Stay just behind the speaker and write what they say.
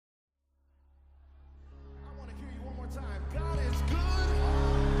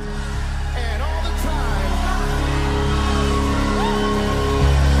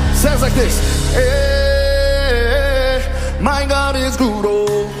like this. Hey, my God is good,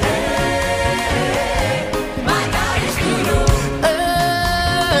 oh. My God is good, oh.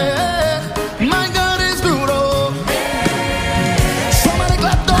 Hey, my God is good, oh. Somebody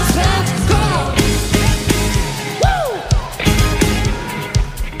clap those hands, come on. Woo!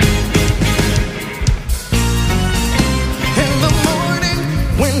 In the morning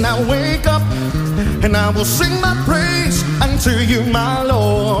when I wake up, and I will sing my praise unto you, my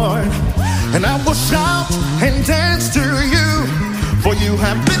Lord. And I will shout and dance to you, for you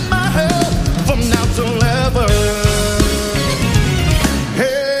have been my help from now till ever.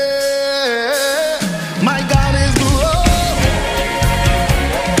 Hey, my God is good, oh.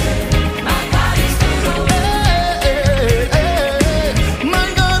 My God is good, oh. Hey, hey, my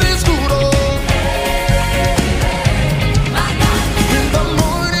God is good, oh. My God. In the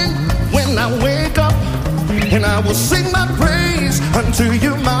morning when I wake up, and I will sing my praise unto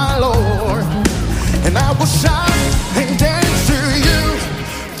you, my Lord. And I will shout and dance to you,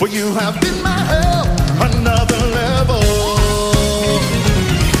 for you have been my help, another level.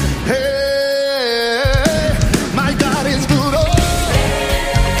 Hey, my God is good, oh.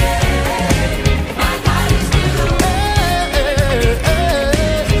 My God is good, oh. Hey,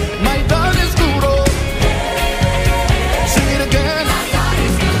 hey, my God is good, oh. Sing it again. My God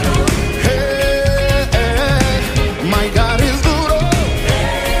is good, oh. Hey, my God is good, oh.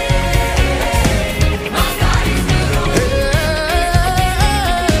 My God is good, oh. Hey,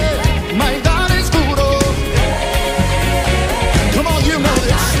 my God is good, oh. Come on, you know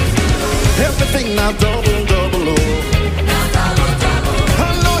this. Everything now double, double, oh. Now double, double.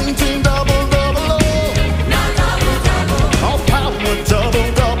 Anointing double, double, oh. Now double, double. All power double,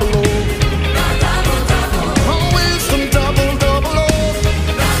 double, oh. Now double, double. All wisdom double, double, oh.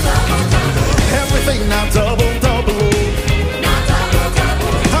 Now double, double. Everything now double, double, oh. Now double,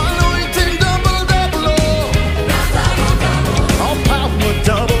 double. Anointing double, double, oh. Now double, double. All power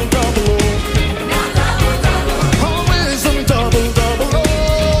double, double, oh. Now double, double. All wisdom double, double, oh.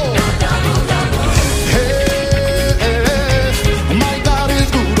 Double, double. Hey, my God is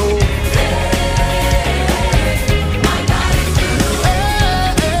good, oh. My God is good, oh.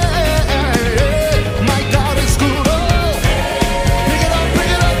 Hey, my God is good, oh. Pick it up,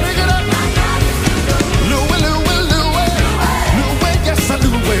 pick it up, pick it up. My God is good, oh. Louie, Louie, Louie. Louie, yes, I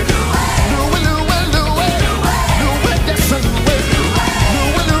Louie. Louie, Louie, Louie. Louie, yes, I Louie.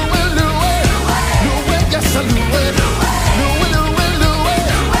 Louie, Louie, Louie. Louie, yes, I Louie. Louie, Louie, Louie.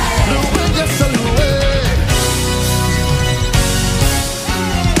 Louie, yes, I Louie.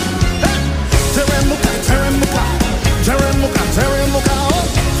 Teremuka, teremuka, teremuka, teremuka, oh,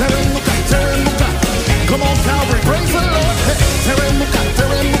 teremuka, teremuka. Come on, Calvary, praise the Lord. Hey, teremuka,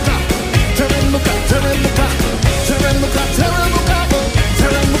 teremuka, teremuka, teremuka, teremuka, teremuka, oh,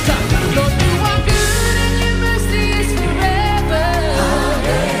 teremuka. Lord, you are good and your mercy is forever.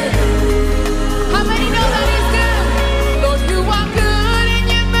 How many know that He's good? Lord, you are good and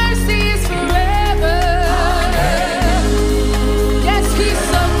your mercy is forever. Yes, He's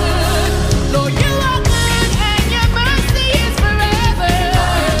so good. Lord, you are good and your mercy is forever.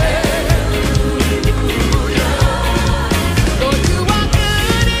 Lord, you are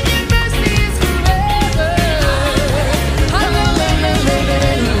good and your mercy is forever. Hallelujah.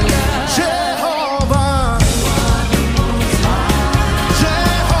 Jehovah,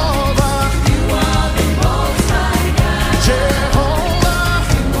 Jehovah,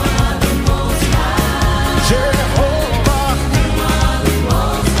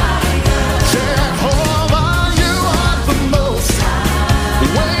 Jehovah, you are the most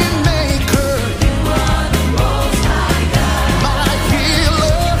waymaker, my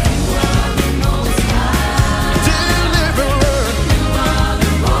healer, deliverer,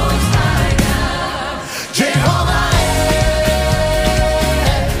 Jehovah,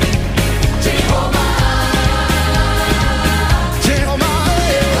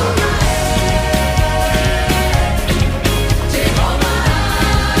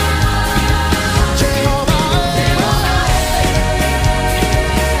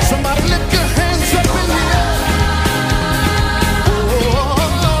 somebody lift your hands up in the air.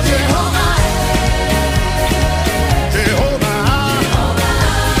 Oh, Jehovah,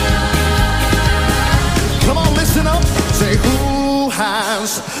 come on, listen up. Say, who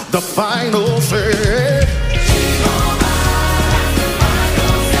has the final say?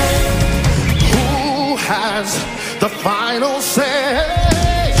 Who has the final say?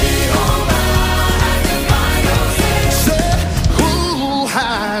 Say, who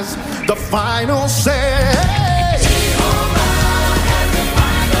has the final say?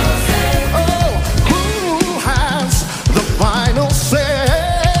 Oh, who has the final say?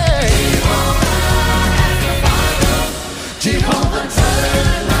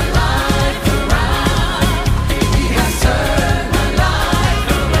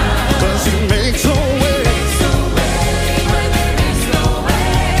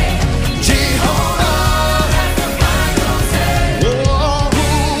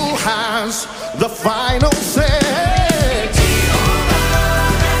 the final say.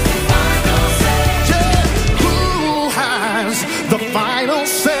 The final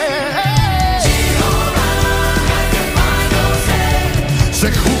say.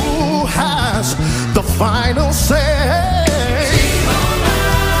 Say who has the final say?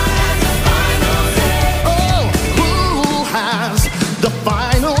 Oh, who has the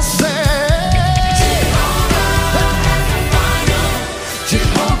final say?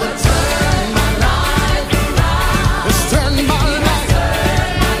 Jehovah, turn my life around. Let's turn my life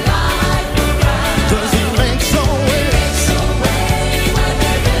around. Does he make so way?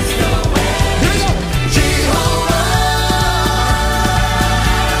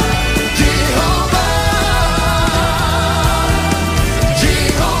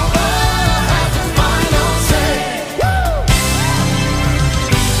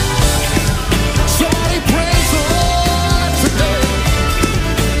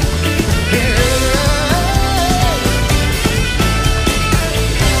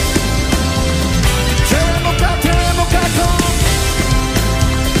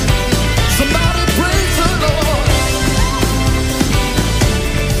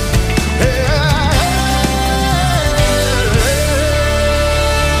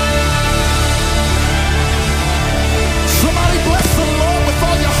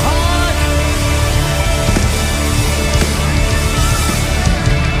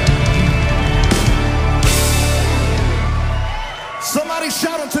 Somebody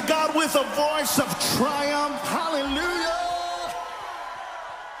shout unto God with a voice of triumph. Hallelujah.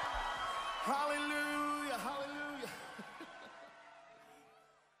 Hallelujah.